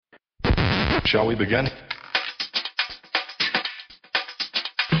Shall we begin?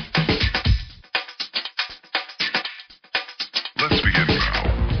 Let's begin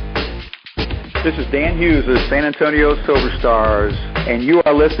now. This is Dan Hughes of San Antonio Silver Stars, and you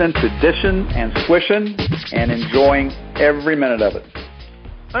are listening to Dishin and Swishin and enjoying every minute of it.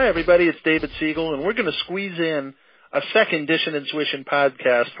 Hi, everybody. It's David Siegel, and we're going to squeeze in a second Dishin and Swishin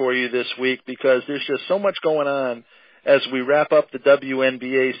podcast for you this week because there's just so much going on as we wrap up the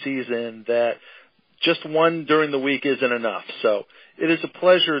WNBA season that just one during the week isn't enough. So it is a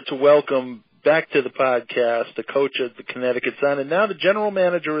pleasure to welcome back to the podcast the coach of the Connecticut Sun and now the general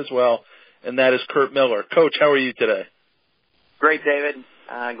manager as well, and that is Curt Miller. Coach, how are you today? Great, David.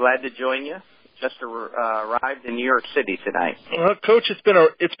 Glad to join you. Just arrived in New York City tonight. Well, Coach, it's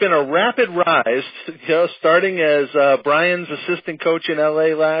been a rapid rise. Starting as Brian's assistant coach in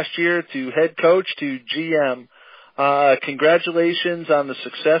LA last year to head coach to GM. Congratulations on the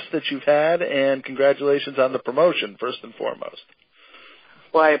success that you've had, and congratulations on the promotion, first and foremost.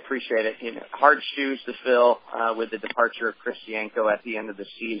 Well, I appreciate it. Hard shoes to fill with the departure of Chris Sienko at the end of the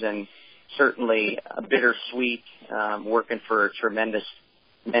season. Certainly bittersweet, working for a tremendous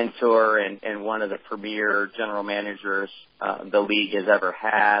mentor and one of the premier general managers the league has ever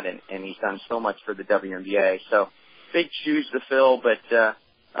had, and he's done so much for the WNBA. So big shoes to fill, but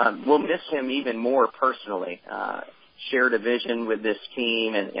we'll miss him even more personally. Shared a vision with this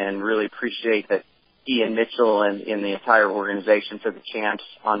team and really appreciate that he and Mitchell and the entire organization took a chance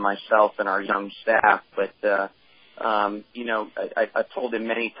on myself and our young staff. But, I told him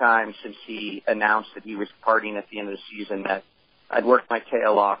many times since he announced that he was departing at the end of the season that I'd worked my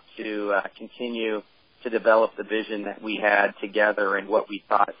tail off to continue to develop the vision that we had together and what we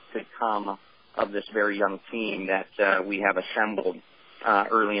thought could come of this very young team that we have assembled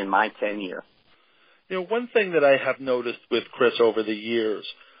early in my tenure. One thing that I have noticed with Chris over the years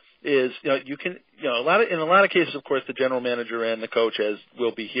is, in a lot of cases, of course, the general manager and the coach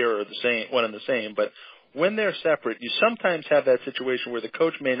will be here or the same, one and the same, but when they're separate, you sometimes have that situation where the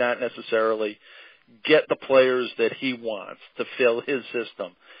coach may not necessarily get the players that he wants to fill his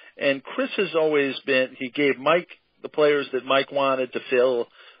system. And Chris has always he gave Mike the players that Mike wanted to fill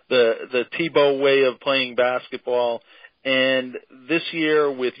the Thibault way of playing basketball. And this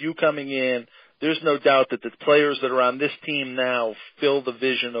year, with you coming in, there's no doubt that the players that are on this team now fill the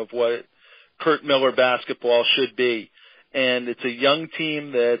vision of what Curt Miller basketball should be. And it's a young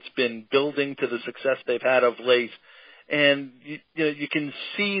team that's been building to the success they've had of late. And you can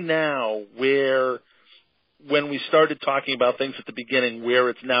see now where, when we started talking about things at the beginning, where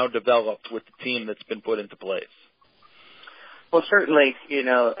it's now developed with the team that's been put into place. Well, certainly,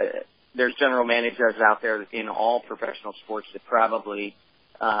 there's general managers out there in all professional sports that probably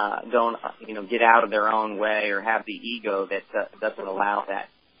don't, get out of their own way or have the ego that doesn't allow that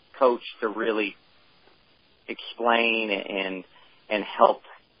coach to really explain and help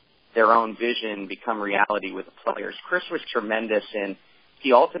their own vision become reality with the players. Chris was tremendous, and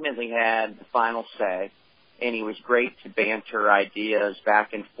he ultimately had the final say, and he was great to banter ideas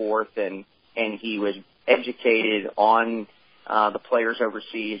back and forth, and he was educated on the players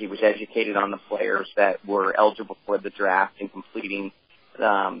overseas. He was educated on the players that were eligible for the draft and completing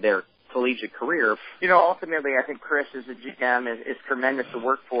their collegiate career. Ultimately, I think Chris as a GM is tremendous to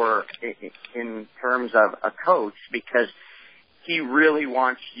work for in terms of a coach because he really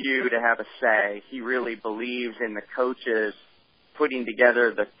wants you to have a say. He really believes in the coaches putting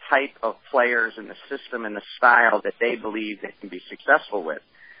together the type of players and the system and the style that they believe they can be successful with.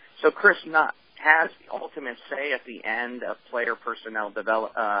 So Chris has the ultimate say at the end of player personnel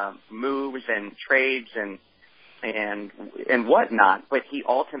moves and trades and whatnot, but he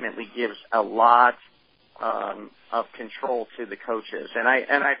ultimately gives a lot of control to the coaches, and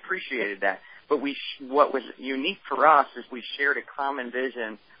I appreciated that. But what was unique for us is we shared a common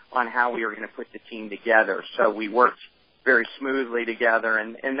vision on how we were going to put the team together. So we worked very smoothly together,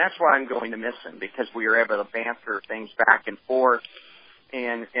 and that's why I'm going to miss him, because we were able to banter things back and forth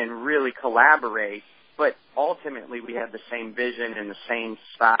and really collaborate. But ultimately, we had the same vision and the same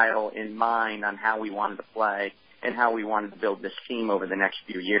style in mind on how we wanted to play and how we wanted to build this team over the next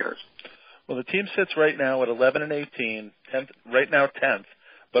few years. Well, the team sits right now at 11-18, 10th, right now 10th,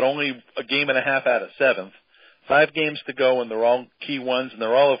 but only a game and a half out of 7th. 5 games to go, and they're all key ones, and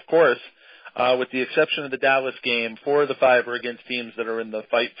they're all, of course, with the exception of the Dallas game, 4 of the 5 are against teams that are in the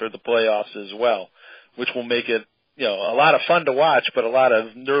fight for the playoffs as well, which will make it, a lot of fun to watch, but a lot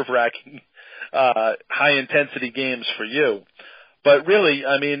of nerve-wracking, high-intensity games for you. But really,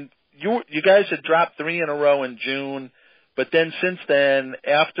 I mean, you guys had dropped 3 in a row in June, but then since then,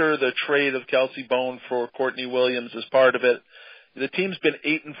 after the trade of Kelsey Bone for Courtney Williams as part of it, the team's been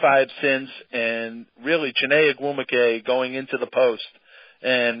 8-5 since, and really Chiney Ogwumike going into the post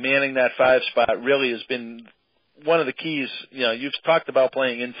and manning that 5 spot really has been one of the keys. You know, you've talked about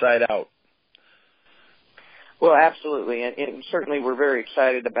playing inside out. Well, absolutely, and certainly we're very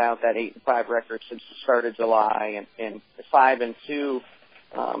excited about that 8-5 record since the start of July, and 5-2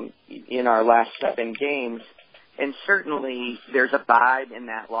 in our last 7 games. And certainly there's a vibe in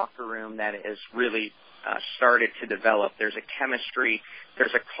that locker room that has really started to develop. There's a chemistry,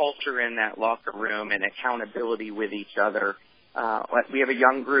 there's a culture in that locker room, and accountability with each other. We have a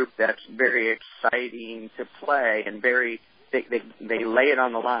young group that's very exciting to play, and they lay it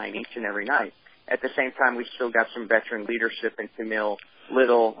on the line each and every night. At the same time, we still got some veteran leadership, and Camille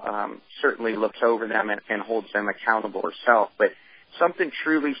Little certainly looks over them and holds them accountable herself. But something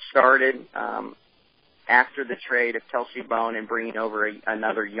truly started after the trade of Kelsey Bone and bringing over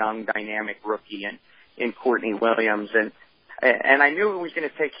another young, dynamic rookie in Courtney Williams. And I knew it was going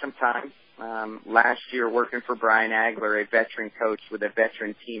to take some time. Last year, working for Brian Agler, a veteran coach with a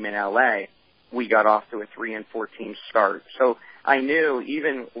veteran team in L.A., we got off to a 3-14 start. So I knew,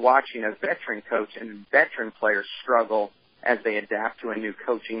 even watching a veteran coach and veteran players struggle as they adapt to a new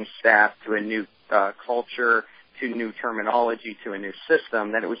coaching staff, to a new culture, to new terminology, to a new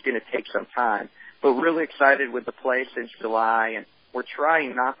system, that it was going to take some time. But really excited with the play since July, and we're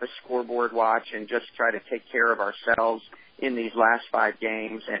trying not to scoreboard watch and just try to take care of ourselves in these last 5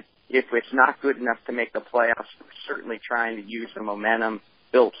 games. And if it's not good enough to make the playoffs, we're certainly trying to use the momentum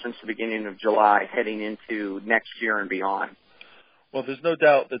built since the beginning of July heading into next year and beyond. Well, there's no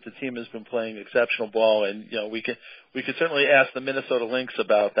doubt that the team has been playing exceptional ball, and you know we could certainly ask the Minnesota Lynx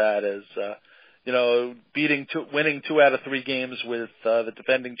about that, as you know, winning 2 out of 3 games with the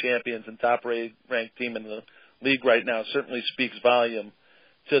defending champions and top-ranked team in the league right now certainly speaks volume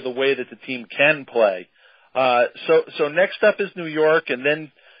to the way that the team can play. So next up is New York, and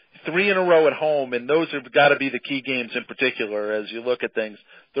then 3 in a row at home, and those have got to be the key games in particular as you look at things.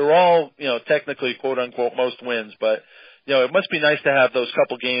 They're all, you know, technically quote-unquote most wins, but, you know, it must be nice to have those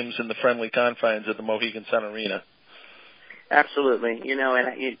couple games in the friendly confines of the Mohegan Sun Arena. Absolutely. You know,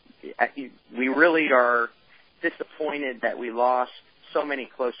 and we really are disappointed that we lost so many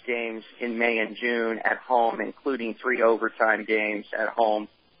close games in May and June at home, including 3 overtime games at home.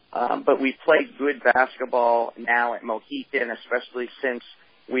 But we've played good basketball now at Mohegan, especially since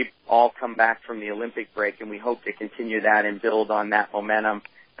we've all come back from the Olympic break, and we hope to continue that and build on that momentum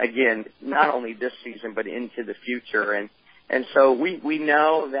again, not only this season but into the future. And so we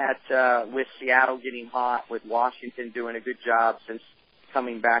know that with Seattle getting hot, with Washington doing a good job since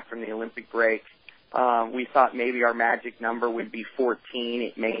coming back from the Olympic break, we thought maybe our magic number would be 14.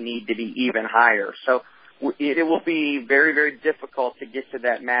 It may need to be even higher. So it will be very, very difficult to get to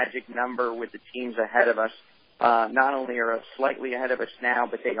that magic number with the teams ahead of us. Not only are slightly ahead of us now,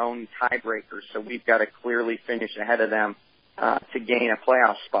 but they own tiebreakers, so we've got to clearly finish ahead of them to gain a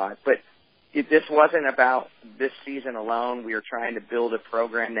playoff spot. But this wasn't about this season alone. We are trying to build a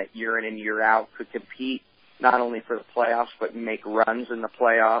program that year in and year out could compete not only for the playoffs but make runs in the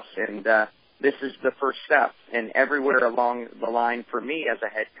playoffs, and this is the first step. And everywhere along the line for me as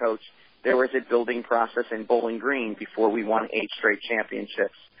a head coach, there was a building process in Bowling Green before we won 8 straight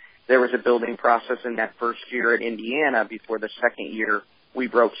championships. There was a building process in that first year at Indiana before the second year we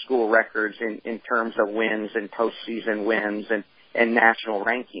broke school records in terms of wins and postseason wins and national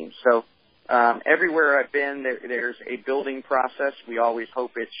rankings. So everywhere I've been, there's a building process. We always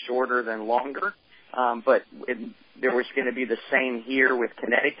hope it's shorter than longer, but there was going to be the same here with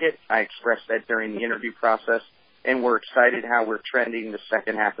Connecticut. I expressed that during the interview process, and we're excited how we're trending the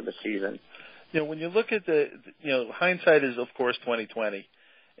second half of the season. You know, when you look at hindsight is, of course, 2020.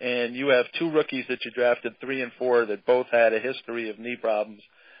 And you have 2 rookies that you drafted, 3 and 4, that both had a history of knee problems,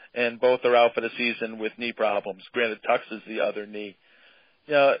 and both are out for the season with knee problems. Granted, Tux is the other knee.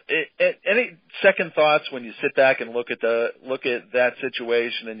 You know, any second thoughts when you sit back and look at that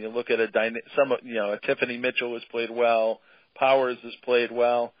situation, and you look at a Tiffany Mitchell has played well, Powers has played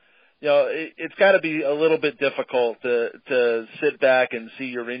well. You know, it's got to be a little bit difficult to sit back and see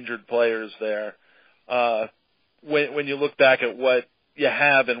your injured players there when you look back at what you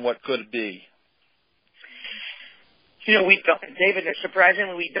have and what could be. You know, we don't, David,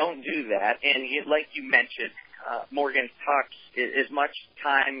 surprisingly, we don't do that. And like you mentioned, Morgan Tux, as much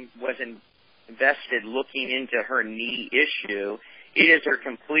time was invested looking into her knee issue, it is her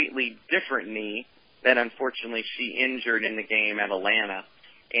completely different knee that unfortunately she injured in the game at Atlanta.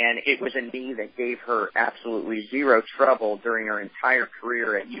 And it was a knee that gave her absolutely zero trouble during her entire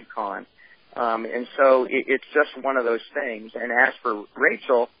career at UConn. And so it's just one of those things. And as for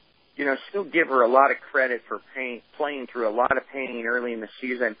Rachel, still give her a lot of credit for playing through a lot of pain early in the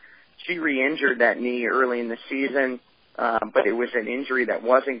season. She re-injured that knee early in the season, but it was an injury that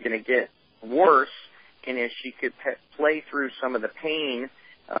wasn't going to get worse. And if she could play through some of the pain,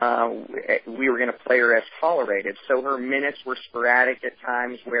 we were going to play her as tolerated. So her minutes were sporadic at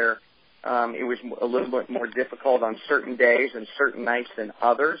times where it was a little bit more difficult on certain days and certain nights than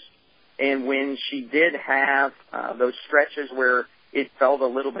others. And when she did have those stretches where it felt a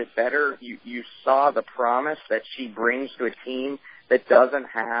little bit better, you saw the promise that she brings to a team that doesn't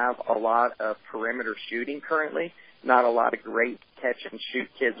have a lot of perimeter shooting currently, not a lot of great catch-and-shoot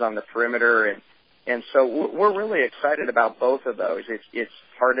kids on the perimeter. And so we're really excited about both of those. It's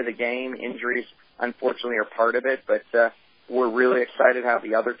part of the game. Injuries, unfortunately, are part of it, but we're really excited how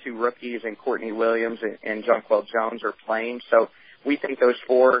the other two rookies, and Courtney Williams and Jonquel Jones, are playing. So we think those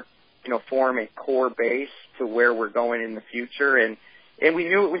four form a core base to where we're going in the future. And we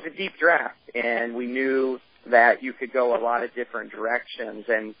knew it was a deep draft, and we knew that you could go a lot of different directions.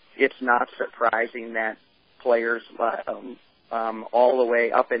 And it's not surprising that players all the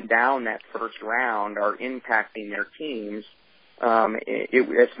way up and down that first round are impacting their teams.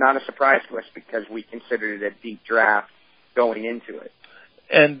 It's not a surprise to us because we considered it a deep draft going into it.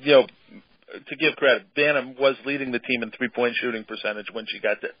 And, to give credit, Banham was leading the team in three-point shooting percentage when she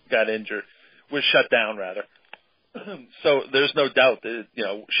got injured, was shut down rather. So there's no doubt that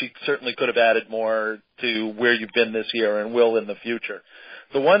she certainly could have added more to where you've been this year and will in the future.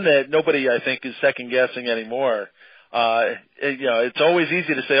 The one that nobody I think is second guessing anymore. It's always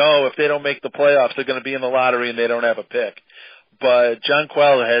easy to say, if they don't make the playoffs, they're going to be in the lottery and they don't have a pick. But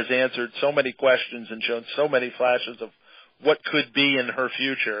Jonquel has answered so many questions and shown so many flashes of what could be in her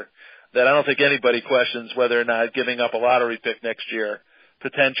future that I don't think anybody questions whether or not giving up a lottery pick next year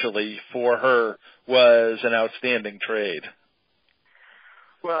potentially for her was an outstanding trade.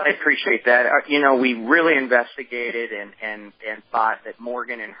 Well, I appreciate that. We really investigated and thought that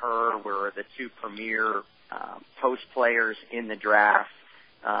Morgan and her were the two premier post players in the draft.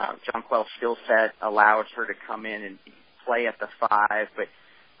 Jonquel's skill set allows her to come in and play at the 5, but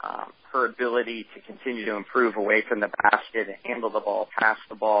her ability to continue to improve away from the basket, handle the ball, pass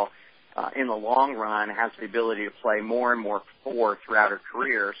the ball, in the long run has the ability to play more and more 4 throughout her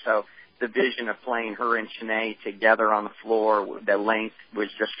career. So the vision of playing her and Chiney together on the floor, the length was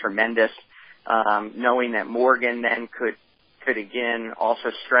just tremendous. Knowing that Morgan then could again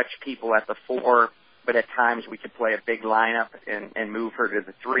also stretch people at the 4, but at times we could play a big lineup and move her to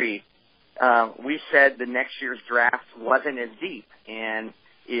the 3. We said the next year's draft wasn't as deep, and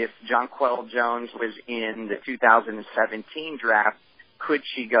if Jonquel Jones was in the 2017 draft, could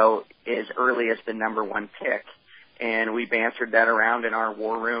she go as early as the number 1 pick? And we've answered that around in our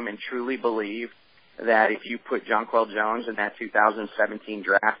war room and truly believe that if you put Jonquel Jones in that 2017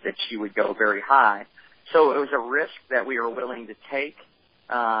 draft, that she would go very high. So it was a risk that we were willing to take.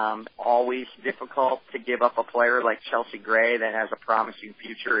 Always difficult to give up a player like Chelsea Gray that has a promising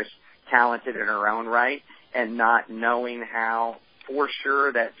future, is talented in her own right, and not knowing how for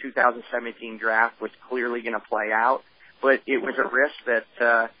sure that 2017 draft was clearly going to play out. But it was a risk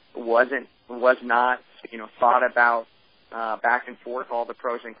that was not thought about back and forth, all the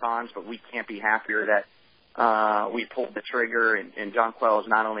pros and cons. But we can't be happier that we pulled the trigger. And Jonquel is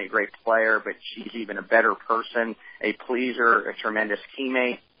not only a great player, but she's even a better person, a pleaser, a tremendous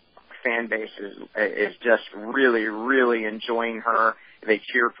teammate. Fan base is just really, really enjoying her. They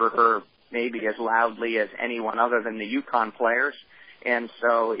cheer for her maybe as loudly as anyone other than the UConn players. And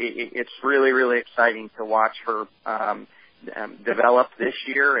so it's really, really exciting to watch her develop this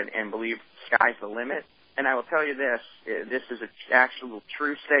year and believe sky's the limit. And I will tell you this is an actual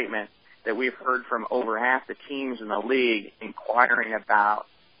true statement that we've heard from over half the teams in the league inquiring about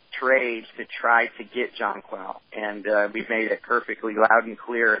trades to try to get Jonquel. And we've made it perfectly loud and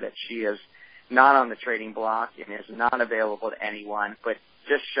clear that she is not on the trading block and is not available to anyone, but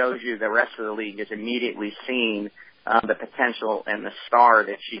just shows you the rest of the league is immediately seeing the potential and the star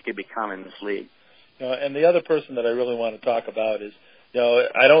that she could become in this league. And the other person that I really want to talk about is,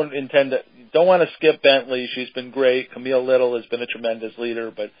 I don't want to skip Bentley. She's been great. Camille Little has been a tremendous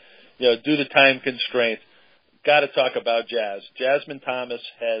leader, but, due to time constraints, got to talk about Jazz. Jasmine Thomas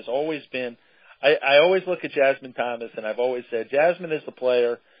has always been, I always look at Jasmine Thomas, and I've always said Jasmine is the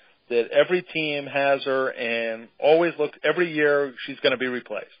player that every team has her, and every year she's going to be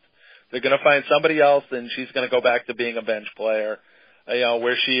replaced. They're going to find somebody else, and she's going to go back to being a bench player,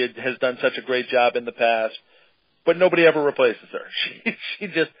 where she has done such a great job in the past. But nobody ever replaces her. She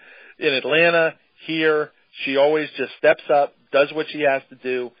just, in Atlanta, here, she always just steps up, does what she has to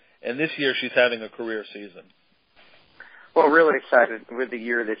do, and this year she's having a career season. Well, really excited with the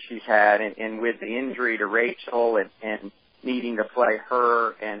year that she's had, and with the injury to Rachel and needing to play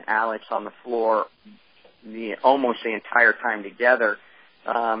her and Alex on the floor almost the entire time together.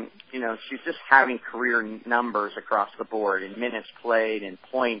 She's just having career numbers across the board in minutes played and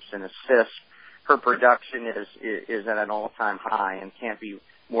points and assists. Her production is at an all-time high, and can't be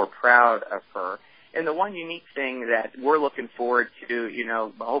more proud of her. And the one unique thing that we're looking forward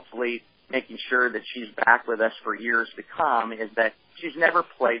to, hopefully making sure that she's back with us for years to come, is that she's never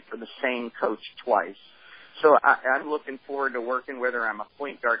played for the same coach twice. So I'm looking forward to working with her. I'm a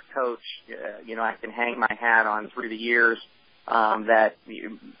point guard coach. I can hang my hat on through the years that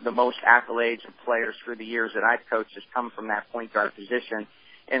the most accolades of players through the years that I've coached has come from that point guard position.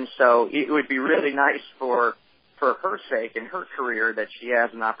 And so it would be really nice for her sake and her career that she has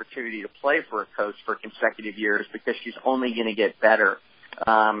an opportunity to play for a coach for consecutive years, because she's only going to get better.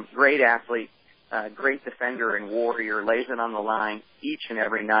 Great athlete, great defender and warrior, lays it on the line each and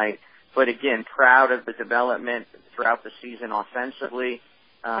every night. But again, proud of the development throughout the season offensively,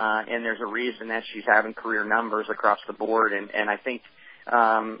 and there's a reason that she's having career numbers across the board. And I think,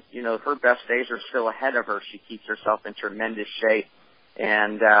 her best days are still ahead of her. She keeps herself in tremendous shape,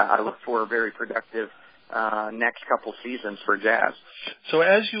 and I look for a very productive next couple seasons for Jazz. So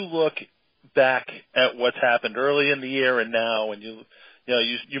as you look back at what's happened early in the year and now, and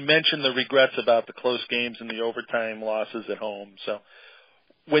you mentioned the regrets about the close games and the overtime losses at home. So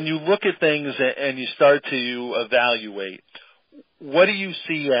when you look at things and you start to evaluate, what do you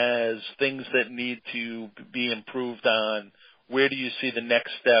see as things that need to be improved on? Where do you see the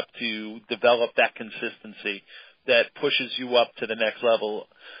next step to develop that consistency that pushes you up to the next level?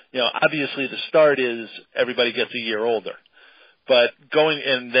 Obviously the start is everybody gets a year older, but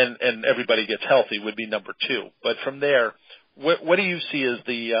and everybody gets healthy would be number two. But from there, what do you see as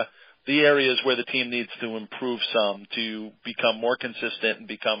the areas where the team needs to improve some to become more consistent and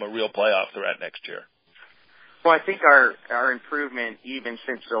become a real playoff threat next year? Well, I think our improvement, even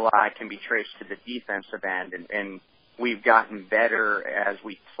since July, can be traced to the defensive end, and we've gotten better as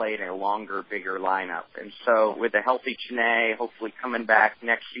we played a longer, bigger lineup. And so with a healthy Chiney, hopefully coming back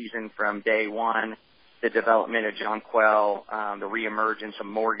next season from day one, the development of Jonquel, the reemergence of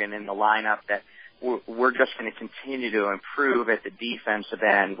Morgan in the lineup, that we're just going to continue to improve at the defensive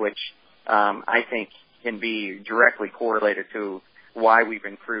end, which I think can be directly correlated to why we've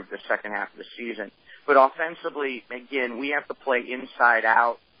improved the second half of the season. But offensively, again, we have to play inside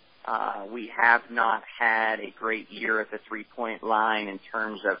out. We have not had a great year at the three-point line in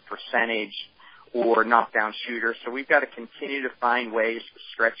terms of percentage or knockdown shooters. So we've got to continue to find ways to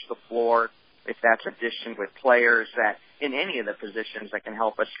stretch the floor, if that's addition with players that in any of the positions that can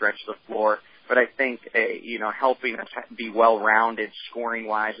help us stretch the floor. But I think, helping us be well-rounded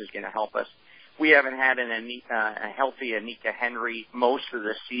scoring-wise is going to help us. We haven't had a healthy Aneika Henry most of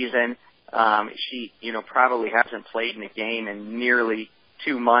the season. She, probably hasn't played in a game in nearly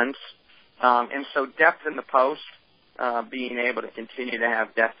 2 months. And so depth in the post, being able to continue to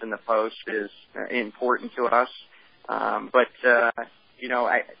have depth in the post is important to us.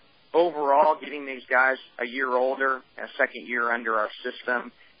 Overall, getting these guys a year older, a second year under our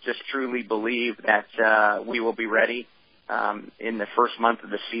system, just truly believe that we will be ready in the first month of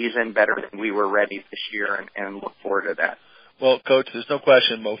the season better than we were ready this year, and look forward to that. Well, Coach, there's no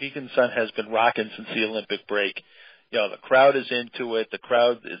question Mohegan Sun has been rocking since the Olympic break. The crowd is into it. The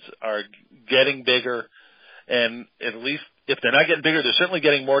crowd are getting bigger, and at least if they're not getting bigger, they're certainly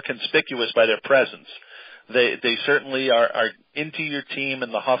getting more conspicuous by their presence. They certainly are into your team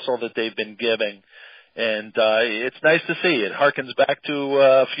and the hustle that they've been giving, and it's nice to see. It harkens back to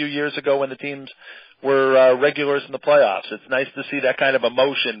a few years ago when the teams were regulars in the playoffs. It's nice to see that kind of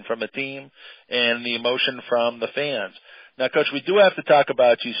emotion from a team and the emotion from the fans. Now, Coach, we do have to talk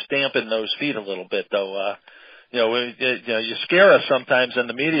about you stamping those feet a little bit, though. You scare us sometimes in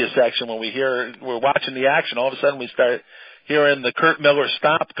the media section when we're watching the action. All of a sudden, we start hearing the Curt Miller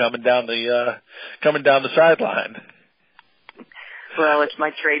stomp coming down the sideline. Well, it's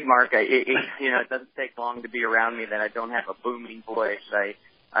my trademark. It doesn't take long to be around me that I don't have a booming voice.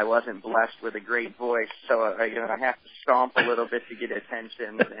 I wasn't blessed with a great voice, so I have to stomp a little bit to get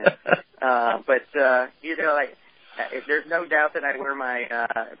attention. There's no doubt that I wear my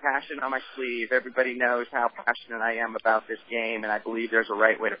passion on my sleeve. Everybody knows how passionate I am about this game, and I believe there's a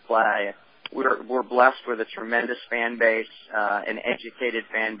right way to play. We're blessed with a tremendous fan base, an educated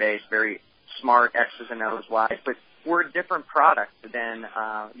fan base, very smart X's and O's wise, but we're a different product than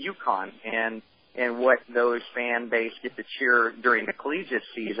UConn and what those fan base get to cheer during the collegiate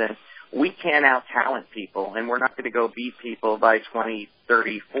season. We can't out-talent people, and we're not going to go beat people by 20,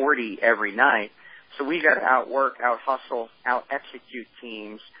 30, 40 every night. So we got to outwork, out-hustle, out-execute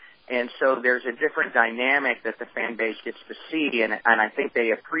teams. And so there's a different dynamic that the fan base gets to see, and I think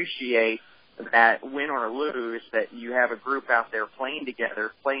they appreciate that win or lose, that you have a group out there playing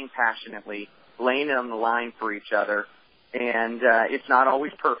together, playing passionately, laying it on the line for each other. And it's not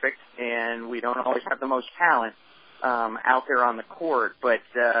always perfect, and we don't always have the most talent out there on the court, but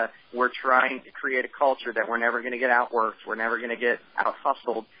we're trying to create a culture that we're never going to get outworked, we're never going to get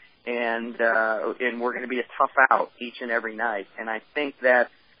out-hustled, and we're going to be a tough out each and every night. And I think that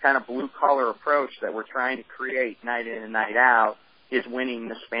kind of blue-collar approach that we're trying to create night in and night out is winning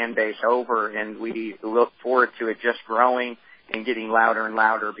this fan base over, and we look forward to it just growing and getting louder and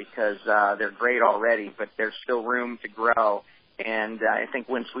louder, because they're great already, but there's still room to grow. And I think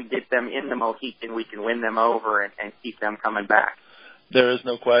once we get them in the Mohican, we can win them over and keep them coming back. There is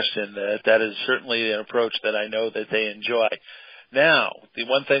no question that is certainly an approach that I know that they enjoy. Now, the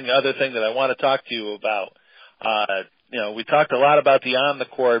other thing that I want to talk to you about, we talked a lot about the on the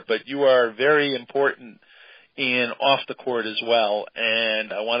court, but you are very important in off the court as well.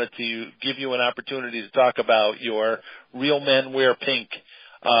 And I wanted to give you an opportunity to talk about your Real Men Wear Pink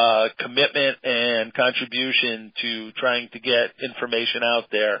commitment and contribution to trying to get information out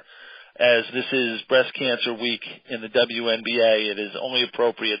there. As this is Breast Cancer Week in the WNBA, it is only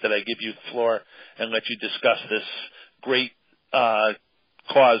appropriate that I give you the floor and let you discuss this great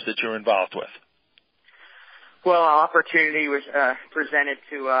cause that you're involved with. Well, our opportunity was presented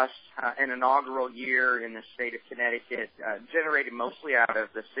to us an inaugural year in the state of Connecticut, generated mostly out of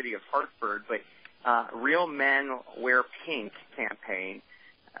the city of Hartford, but Real Men Wear Pink campaign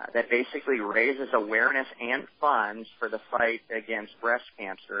that basically raises awareness and funds for the fight against breast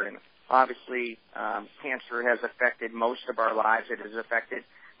cancer. And obviously, cancer has affected most of our lives. It has affected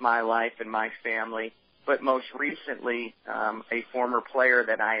my life and my family. But most recently, a former player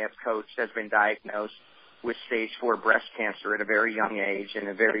that I have coached has been diagnosed with stage 4 breast cancer at a very young age, and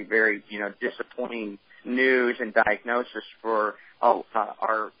a very, very, disappointing news and diagnosis for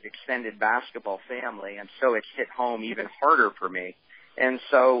our extended basketball family. And so it's hit home even harder for me. And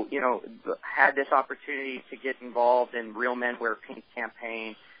so, had this opportunity to get involved in Real Men Wear Pink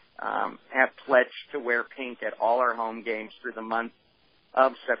campaign, have pledged to wear pink at all our home games through the month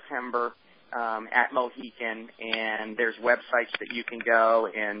of September at Mohican. And there's websites that you can go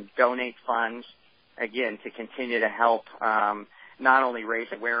and donate funds, again, to continue to help not only raise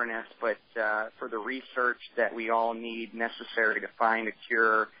awareness, but for the research that we all need necessary to find a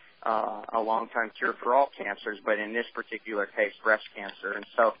cure, a long-time cure for all cancers, but in this particular case, breast cancer. And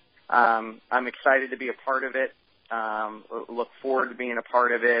so I'm excited to be a part of it, look forward to being a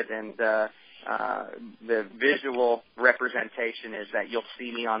part of it, and the visual representation is that you'll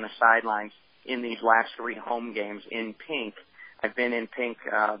see me on the sidelines in these last 3 home games in pink. I've been in pink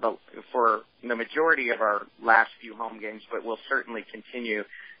for the majority of our last few home games, but we'll certainly continue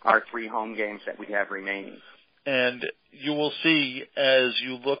our 3 home games that we have remaining. And you will see, as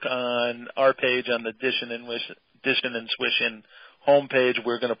you look on our page on the Dishin and Swishin homepage,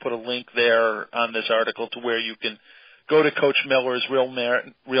 we're going to put a link there on this article to where you can go to Coach Miller's Real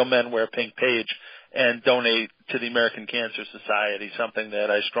Men Wear Pink page and donate to the American Cancer Society, something that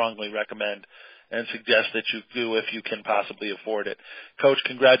I strongly recommend and suggest that you do if you can possibly afford it. Coach,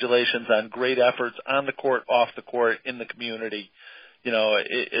 congratulations on great efforts on the court, off the court, in the community.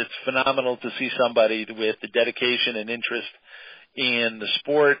 It's phenomenal to see somebody with the dedication and interest in the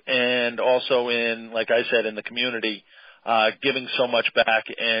sport and also in, like I said, in the community, giving so much back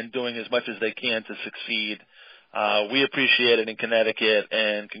and doing as much as they can to succeed. We appreciate it in Connecticut,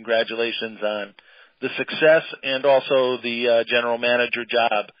 and congratulations on the success and also the general manager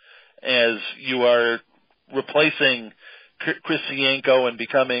job, as you are replacing Chris Sienko and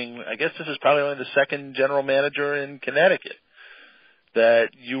becoming, I guess this is probably only the second general manager in Connecticut, that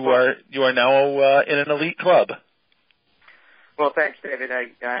you are now in an elite club. Well, thanks, David.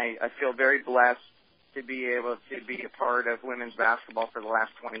 I feel very blessed to be able to be a part of women's basketball for the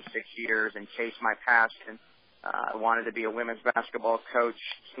last 26 years and chase my passion. I wanted to be a women's basketball coach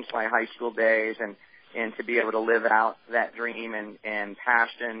since my high school days, and to be able to live out that dream and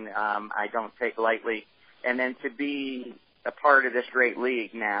passion, I don't take lightly. And then to be a part of this great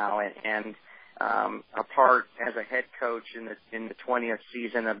league now, and a part as a head coach in the 20th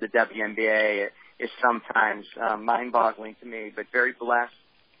season of the WNBA is sometimes mind-boggling to me, but very blessed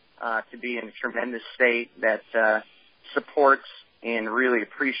to be in a tremendous state that supports and really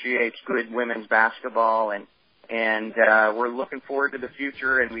appreciates good women's basketball, and we're looking forward to the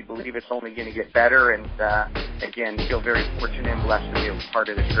future, and we believe it's only going to get better, and again, feel very fortunate and blessed to be a part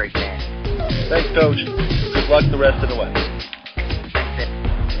of this great game. Thanks, Coach. Good luck the rest of the way.